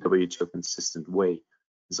perfectly WTO consistent way,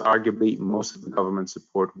 as arguably most of the government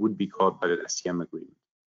support would be caught by the SCM agreement.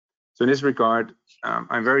 So in this regard,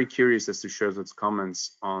 I'm very curious as to Sherzod's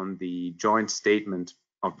comments on the joint statement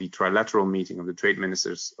of the trilateral meeting of the trade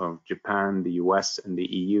ministers of Japan, the US, and the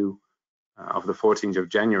EU of the 14th of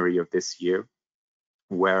January of this year,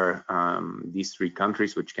 where these 3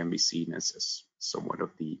 countries, which can be seen as somewhat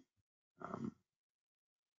of the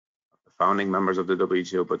founding members of the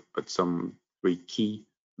WTO, but some 3 key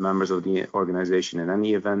members of the organization in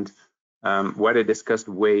any event, where they discussed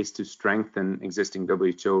ways to strengthen existing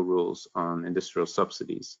WTO rules on industrial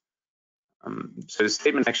subsidies. So the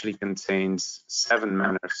statement actually contains 7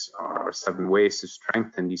 manners or 7 ways to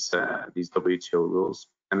strengthen these WTO rules,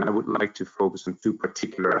 and I would like to focus on 2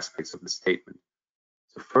 particular aspects of the statement.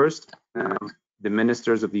 So first, the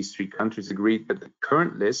ministers of these 3 countries agreed that the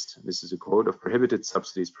current list, this is a quote, of prohibited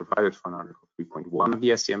subsidies provided for in Article 3.1 of the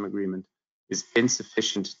SCM agreement is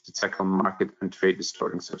insufficient to tackle market and trade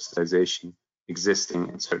distorting subsidization existing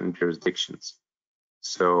in certain jurisdictions.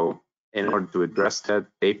 So in order to address that,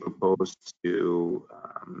 they proposed to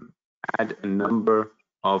add a number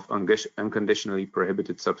of unconditionally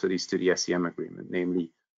prohibited subsidies to the SCM agreement,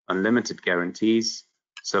 namely unlimited guarantees,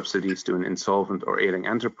 subsidies to an insolvent or ailing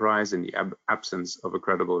enterprise in the absence of a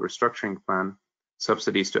credible restructuring plan,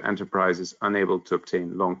 subsidies to enterprises unable to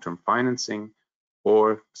obtain long-term financing,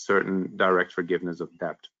 or certain direct forgiveness of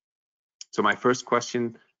debt. So my first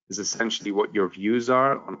question is essentially what your views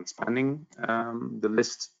are on expanding the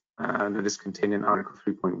list that is contained in Article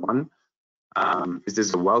 3.1. Is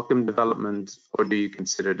this a welcome development, or do you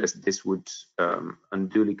consider this would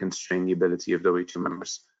unduly constrain the ability of WTO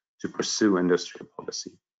members to pursue industrial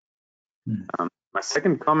policy? My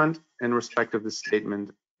second comment in respect of this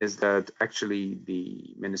statement is that actually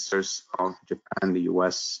the ministers of Japan, the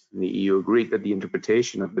US, and the EU agreed that the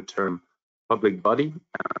interpretation of the term public body,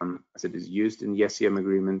 as it is used in the SCM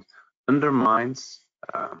agreement, undermines,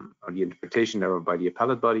 or the interpretation thereof by the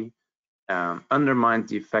appellate body, undermines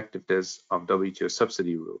the effectiveness of WTO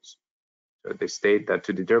subsidy rules. So they state that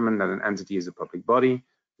to determine that an entity is a public body,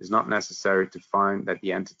 it is not necessary to find that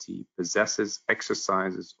the entity possesses,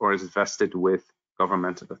 exercises, or is vested with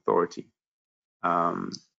governmental authority.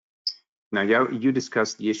 Now, you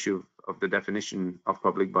discussed the issue of the definition of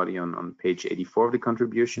public body on page 84 of the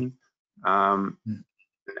contribution. And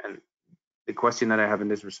the question that I have in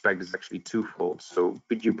this respect is actually twofold. So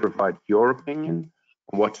could you provide your opinion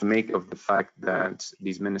on what to make of the fact that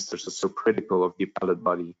these ministers are so critical of the appellate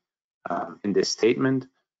body in this statement?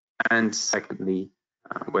 And secondly,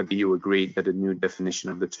 whether you agree that a new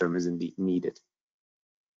definition of the term is indeed needed.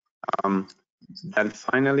 And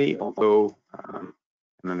finally, although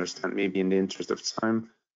I understand maybe in the interest of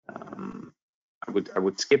time, I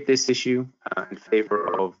would skip this issue in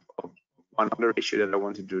favor of one other issue that I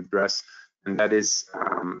wanted to address, and that is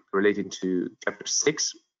relating to chapter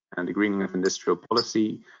 6 and the greening of industrial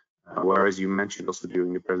policy, where, as you mentioned also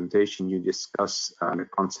during the presentation, you discuss the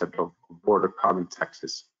concept of border carbon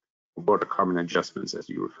taxes, border carbon adjustments, as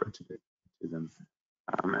you refer to them.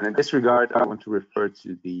 And in this regard, I want to refer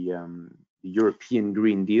to the European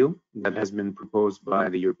Green Deal that has been proposed by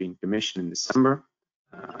the European Commission in December,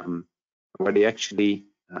 where they actually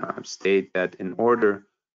state that in order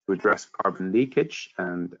to address carbon leakage,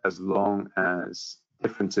 and as long as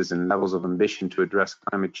differences in levels of ambition to address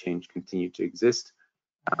climate change continue to exist,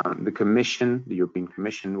 The European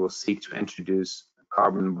Commission, will seek to introduce a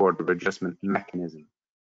carbon border adjustment mechanism.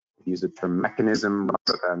 We use the term mechanism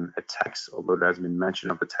rather than a tax, although there has been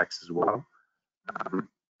mention of a tax as well.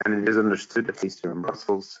 And it is understood, at least here in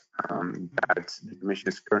Brussels, that the Commission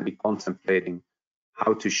is currently contemplating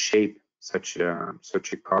how to shape such a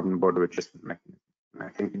carbon border adjustment mechanism. And I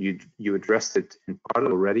think you addressed it in part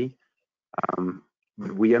already.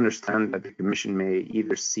 But we understand that the Commission may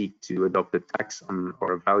either seek to adopt a tax on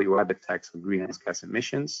or a value-added tax on greenhouse gas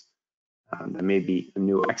emissions. There may be a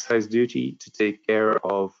new excise duty to take care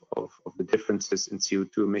of the differences in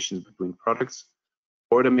CO2 emissions between products,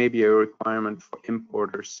 or there may be a requirement for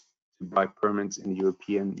importers to buy permits in the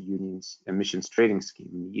European Union's emissions trading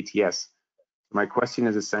scheme, the ETS. My question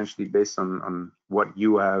is essentially based on what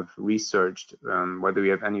you have researched, whether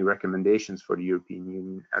you have any recommendations for the European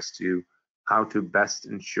Union as to how to best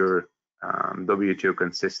ensure WTO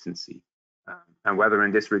consistency, and whether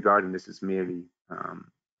in this regard, and this is merely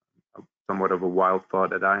somewhat of a wild thought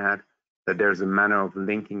that I had, that there's a manner of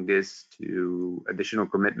linking this to additional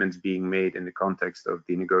commitments being made in the context of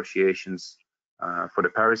the negotiations for the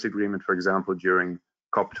Paris Agreement, for example, during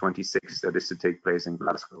COP26 that is to take place in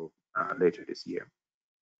Glasgow later this year.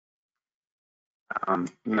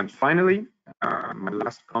 And then finally, my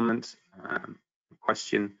last comment,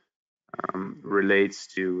 question relates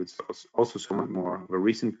to, it's also somewhat more of a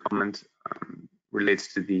recent comment,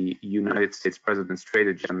 relates to the United States President's Trade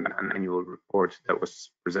Agenda and annual report that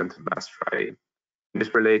was presented last Friday. And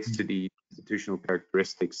this relates to the institutional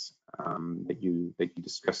characteristics that you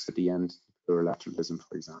discussed at the end, plurilateralism,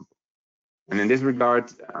 for example. And in this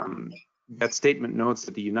regard, that statement notes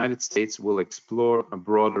that the United States will explore a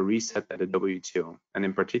broader reset at the WTO, and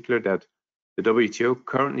in particular that the WTO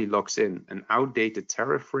currently locks in an outdated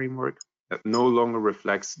tariff framework that no longer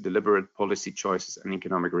reflects deliberate policy choices and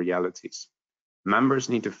economic realities. Members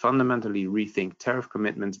need to fundamentally rethink tariff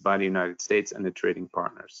commitments by the United States and the trading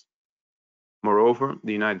partners. Moreover,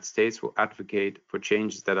 the United States will advocate for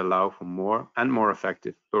changes that allow for more and more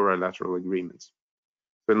effective plurilateral agreements.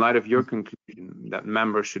 So in light of your conclusion that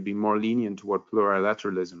members should be more lenient toward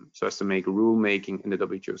plurilateralism so as to make rulemaking in the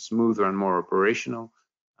WTO smoother and more operational,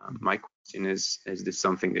 my question is this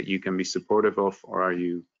something that you can be supportive of, or are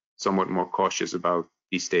you somewhat more cautious about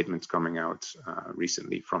these statements coming out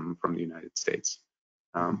recently from the United States?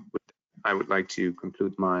 I would like to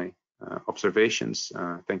conclude my observations.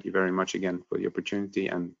 Thank you very much again for the opportunity,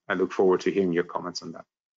 and I look forward to hearing your comments on that.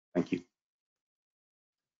 Thank you.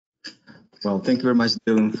 Well, thank you very much,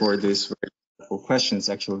 Dylan, for these very wonderful questions.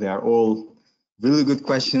 Actually, they are all really good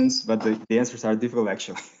questions, but the answers are difficult,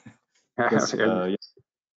 actually. Because,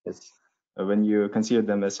 yes, when you consider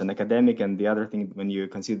them as an academic, and the other thing, when you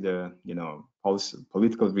consider,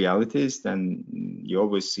 political realities, then you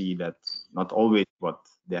always see that not always what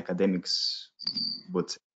the academics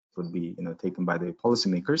would be, taken by the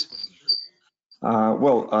policymakers.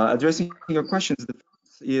 Addressing your questions, the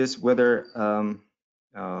first is whether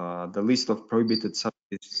the list of prohibited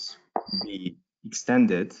substances be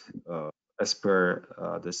extended as per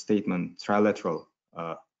the trilateral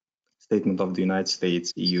statement of the United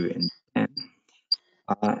States, EU, and Japan.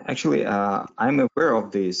 Actually, I'm aware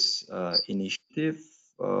of this initiative.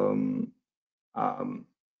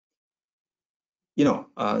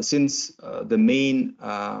 Since the main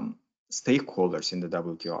stakeholders in the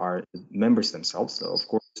WTO are members themselves, so of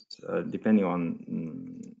course, depending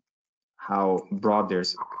on how broad their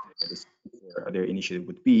initiative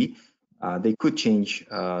would be, they could change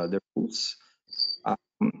the rules.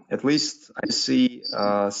 At least I see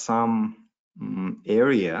some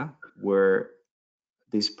area where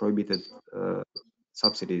this prohibited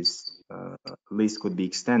subsidies list could be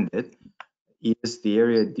extended is the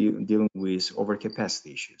area dealing with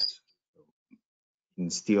overcapacity issues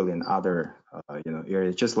in steel and other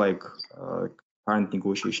areas, just like current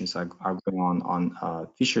negotiations are going on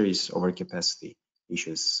fisheries overcapacity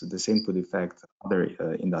issues. The same could affect other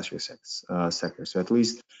industrial sectors. So at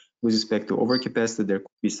least with respect to overcapacity, there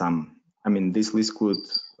could be some. I mean, this list could,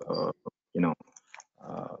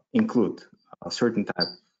 include certain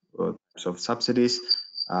types of subsidies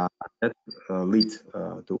that lead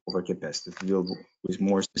to overcapacity, to deal with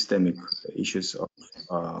more systemic issues of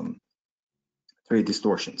trade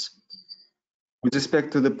distortions. With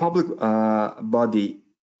respect to the public body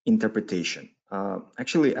interpretation,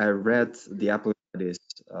 actually, I read the appellate body's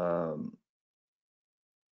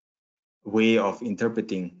way of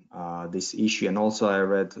interpreting this issue, and also I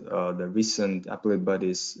read the recent appellate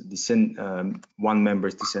body's one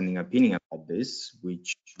member's dissenting opinion about this,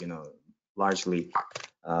 which largely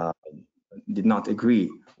did not agree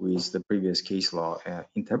with the previous case law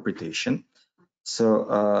interpretation.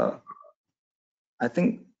 So I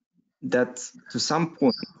think that to some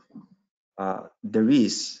point there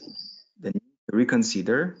is the need to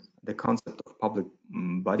reconsider the concept of public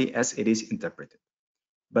body as it is interpreted.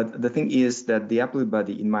 But the thing is that the appellate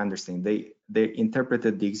body, in my understanding, they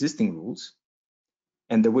interpreted the existing rules,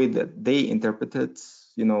 and the way that they interpreted,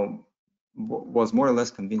 was more or less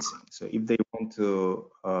convincing. So if they want to,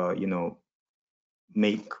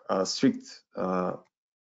 make a strict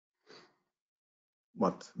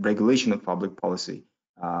regulation of public policy,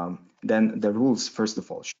 then the rules, first of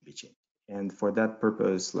all, should be changed. And for that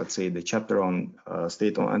purpose, let's say the chapter on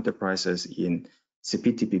state-owned enterprises in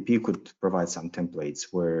CPTPP could provide some templates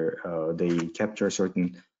where they capture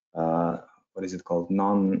certain, what is it called,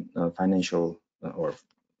 non-financial or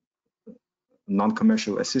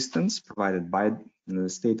non-commercial assistance provided by the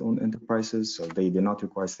state-owned enterprises, so they do not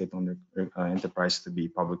require state-owned enterprises to be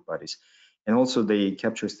public bodies. And also they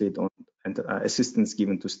capture state-owned assistance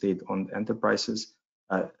given to state-owned enterprises,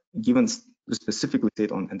 given to specifically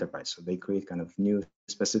state-owned enterprise. So they create kind of new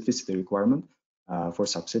specificity requirement for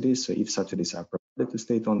subsidies. So if subsidies are provided to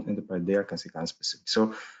state-owned enterprise, they are considered specific.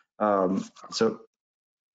 So, so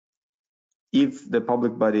if the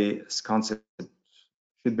public body's concept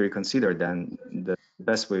should be reconsidered, then the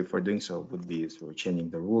best way for doing so would be through changing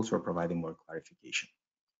the rules or providing more clarification.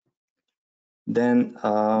 Then,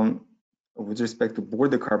 with respect to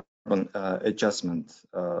border carbon adjustment,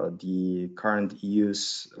 the current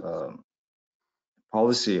EU's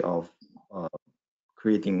policy of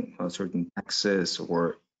creating certain taxes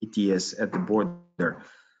or ETS at the border.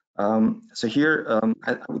 So here,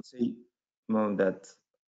 I would say that,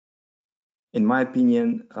 in my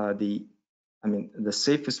opinion, the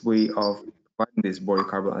safest way of providing this border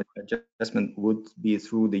carbon adjustment would be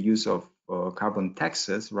through the use of carbon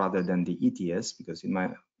taxes rather than the ETS, because in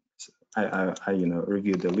my I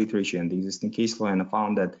reviewed the literature and the existing case law, and I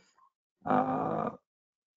found that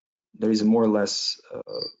there is more or less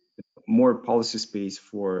more policy space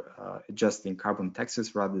for adjusting carbon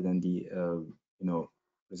taxes rather than the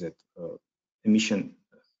emission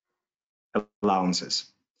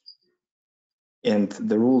allowances. And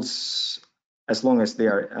the rules, as long as they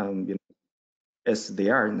are as they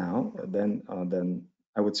are now, then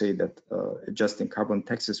I would say that adjusting carbon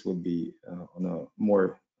taxes would be on a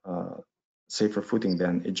more safer footing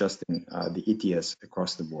than adjusting the ETS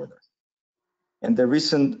across the border. And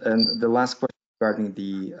the last question regarding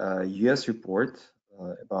the US report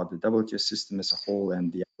about the WTO system as a whole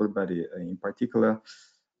and the appellate body in particular,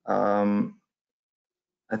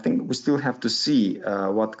 I think we still have to see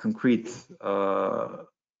what concrete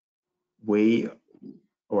way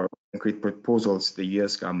or concrete proposals the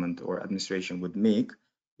US government or administration would make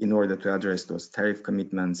in order to address those tariff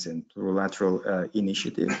commitments and plurilateral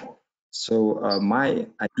initiative. So my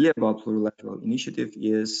idea about plurilateral initiative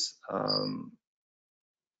is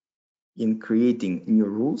in creating new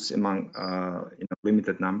rules among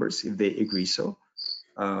limited numbers if they agree so.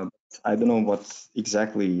 I don't know what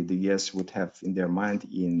exactly the US would have in their mind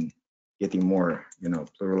in getting more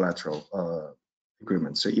plurilateral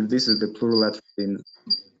agreements. So if this is the plurilateral in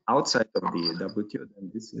outside of the WTO,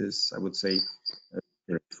 then this is, I would say,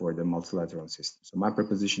 for the multilateral system. So my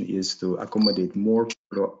proposition is to accommodate more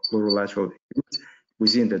plurilateral agreements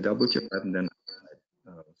within the WTO rather than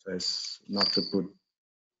outside, so as not to put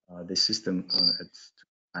the system at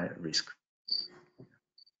high risk.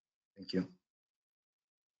 Thank you.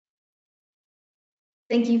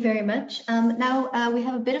 Thank you very much. Now we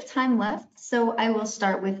have a bit of time left, so I will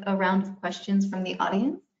start with a round of questions from the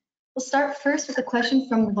audience. We'll start first with a question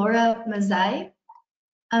from Laura Mazai.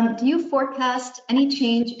 Do you forecast any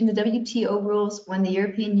change in the WTO rules when the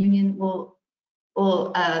European Union will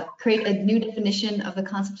create a new definition of the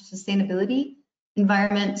concept of sustainability,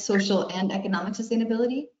 environment, social, and economic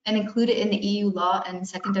sustainability, and include it in the EU law and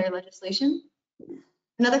secondary legislation?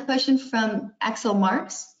 Another question from Axel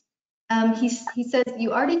Marx. He says,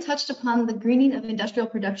 you already touched upon the greening of industrial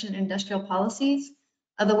production and industrial policies.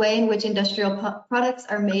 The way in which industrial products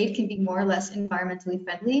are made can be more or less environmentally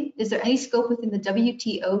friendly. Is there any scope within the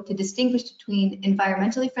WTO to distinguish between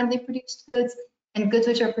environmentally friendly produced goods and goods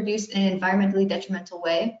which are produced in an environmentally detrimental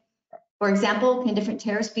way? For example, can different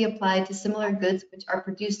tariffs be applied to similar goods which are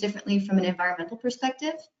produced differently from an environmental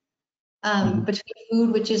perspective? Between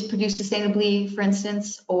food which is produced sustainably, for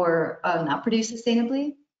instance, or not produced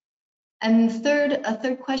sustainably? And a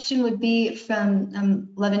third question would be from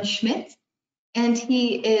Levin Schmidt. And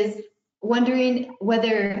he is wondering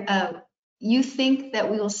whether you think that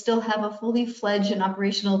we will still have a fully fledged and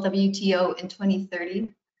operational WTO in 2030.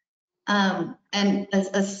 And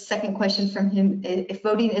a second question from him, if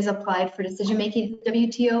voting is applied for decision-making in the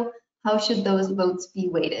WTO, how should those votes be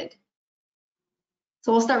weighted?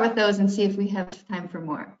 So we'll start with those and see if we have time for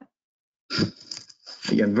more.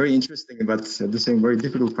 Again, very interesting, but at the same very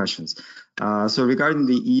difficult questions. So regarding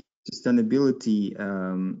the EU sustainability,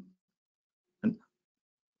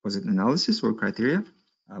 was it analysis or criteria,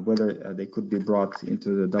 whether they could be brought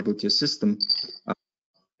into the WTO system?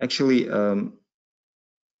 Actually,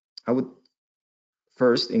 I would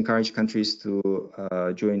first encourage countries to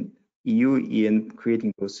join EU in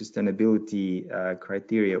creating those sustainability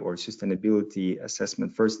criteria or sustainability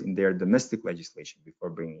assessment first in their domestic legislation before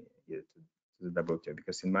bringing it to the WTO.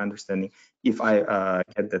 Because in my understanding, if I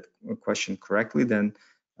get that question correctly, then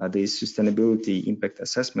the sustainability impact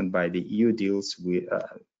assessment by the EU deals with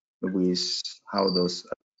how those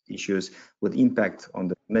issues would impact on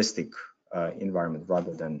the domestic environment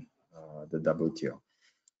rather than the WTO.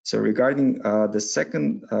 So regarding the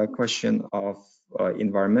second question of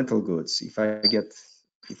environmental goods, if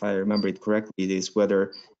I remember it correctly, it is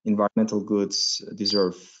whether environmental goods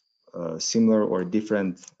deserve similar or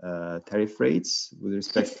different tariff rates with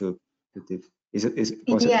respect to the,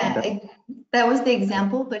 that was the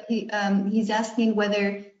example, but he's asking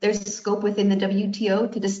whether there's a scope within the WTO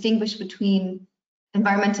to distinguish between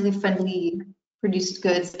environmentally friendly produced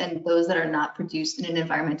goods and those that are not produced in an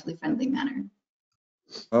environmentally friendly manner.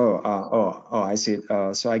 I see.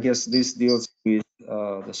 So I guess this deals with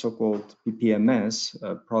the so-called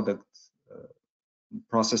PPMS, product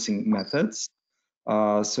processing methods.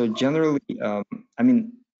 So generally, I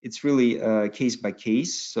mean, it's really case by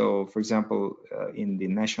case. So for example, in the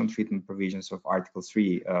national treatment provisions of Article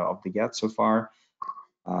 3 of the GATT so far,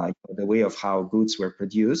 the way of how goods were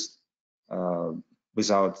produced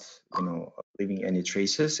without, leaving any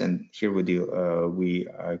traces. And here we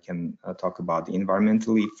can talk about the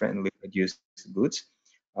environmentally friendly produced goods.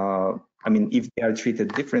 I mean, if they are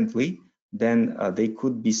treated differently, then they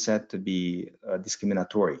could be said to be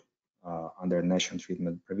discriminatory under national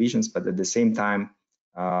treatment provisions. But at the same time,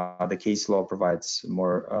 the case law provides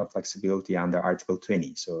more flexibility under Article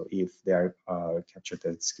 20. So if they are captured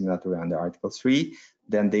as discriminatory under Article 3,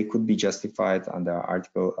 then they could be justified under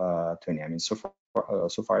Article 20. I mean, so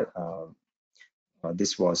far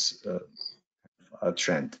this was a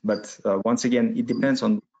trend. But once again, it depends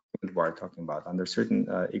on what we're talking about. Under certain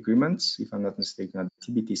agreements, if I'm not mistaken, at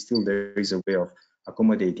TBT, still there is a way of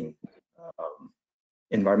accommodating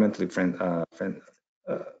environmentally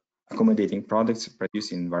accommodating products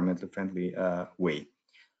produced in environmentally friendly way.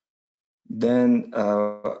 Then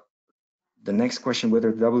the next question,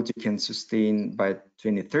 whether WTO can sustain by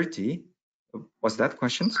 2030, was that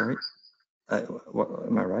question? Sorry,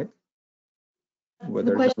 am I right?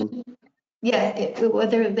 Whether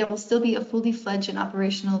whether there will still be a fully fledged and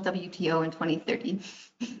operational WTO in 2030,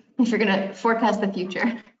 if you're going to forecast the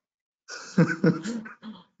future.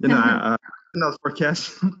 I cannot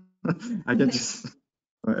forecast. I can just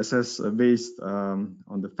assess based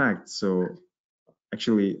on the facts. So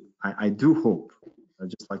actually, I do hope,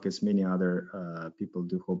 just like as many other people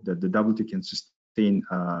do hope, that the WTO can sustain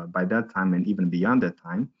by that time and even beyond that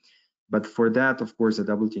time. But for that, of course, the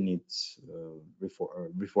WTO needs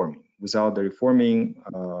reforming. Without the reforming,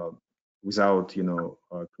 without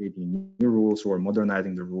creating new rules or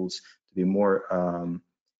modernizing the rules to be more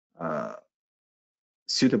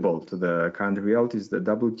suitable to the current realities, the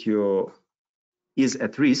WTO is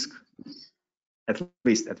at risk, at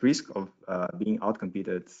least at risk of being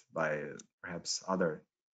outcompeted by perhaps other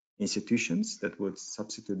institutions that would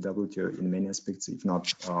substitute WTO in many aspects, if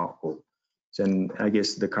not all. So, and I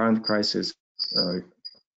guess the current crisis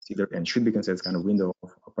either and should be considered kind of window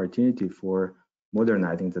of opportunity for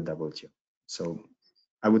modernizing the WTO. So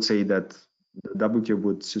I would say that the WTO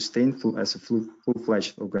would sustain as a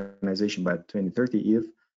full-fledged organization by 2030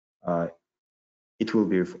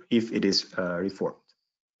 if it is reformed.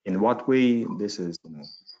 In what way, this is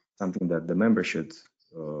something that the member should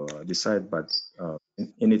decide. But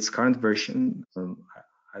in its current version,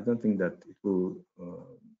 I don't think that it will,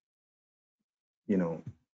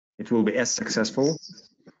 it will be as successful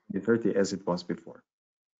in 2030 as it was before.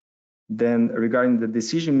 Then regarding the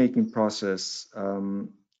decision-making process,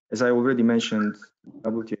 as I already mentioned,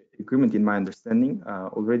 WTO agreement, in my understanding,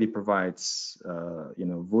 already provides,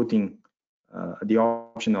 voting, the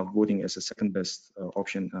option of voting as a second best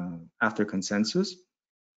option after consensus.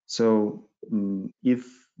 So if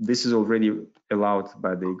this is already allowed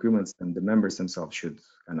by the agreements, then the members themselves should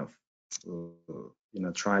kind of,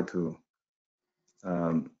 try to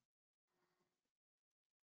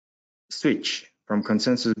switch from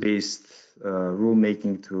consensus-based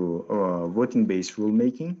rulemaking to voting-based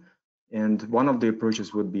rulemaking And one of the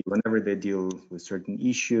approaches would be whenever they deal with certain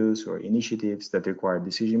issues or initiatives that require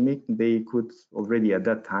decision making, they could already at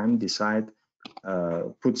that time decide,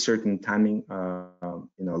 put certain timing,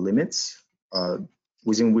 limits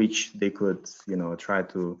within which they could, try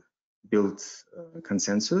to build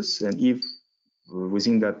consensus. And if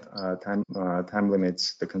within that time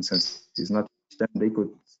limits the consensus is not reached, then they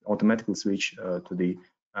could automatically switch to the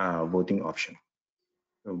voting option.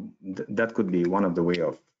 So that could be one of the way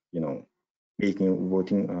of, making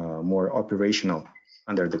voting more operational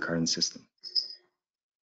under the current system.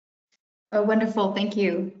 Oh, wonderful, thank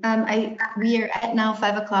you. We are at now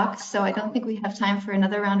 5 o'clock, so I don't think we have time for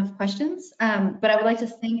another round of questions. But I would like to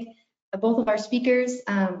thank both of our speakers,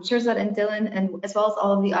 Sherzod and Dylan, and as well as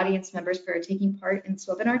all of the audience members for taking part in this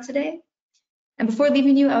webinar today. And before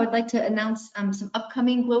leaving you, I would like to announce some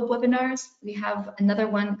upcoming GLOBE webinars. We have another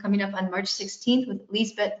one coming up on March 16th with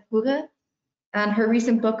Lisbeth Huge on her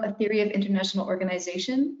recent book, A Theory of International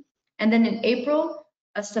Organization. And then in April,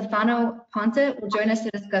 Stefano Ponte will join us to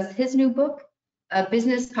discuss his new book,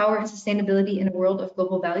 Business, Power, and Sustainability in a World of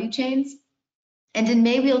Global Value Chains. And in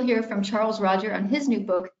May, we'll hear from Charles Roger on his new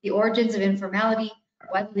book, The Origins of Informality,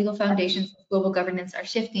 Why the Legal Foundations of Global Governance Are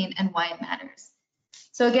Shifting and Why It Matters.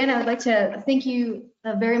 So again, I would like to thank you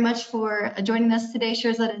very much for joining us today,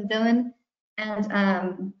 Sherzod and Dylan,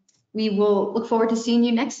 and we will look forward to seeing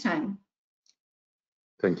you next time.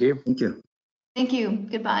 Thank you. Thank you. Thank you.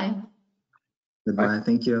 Goodbye. Goodbye.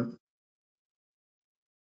 Thank you.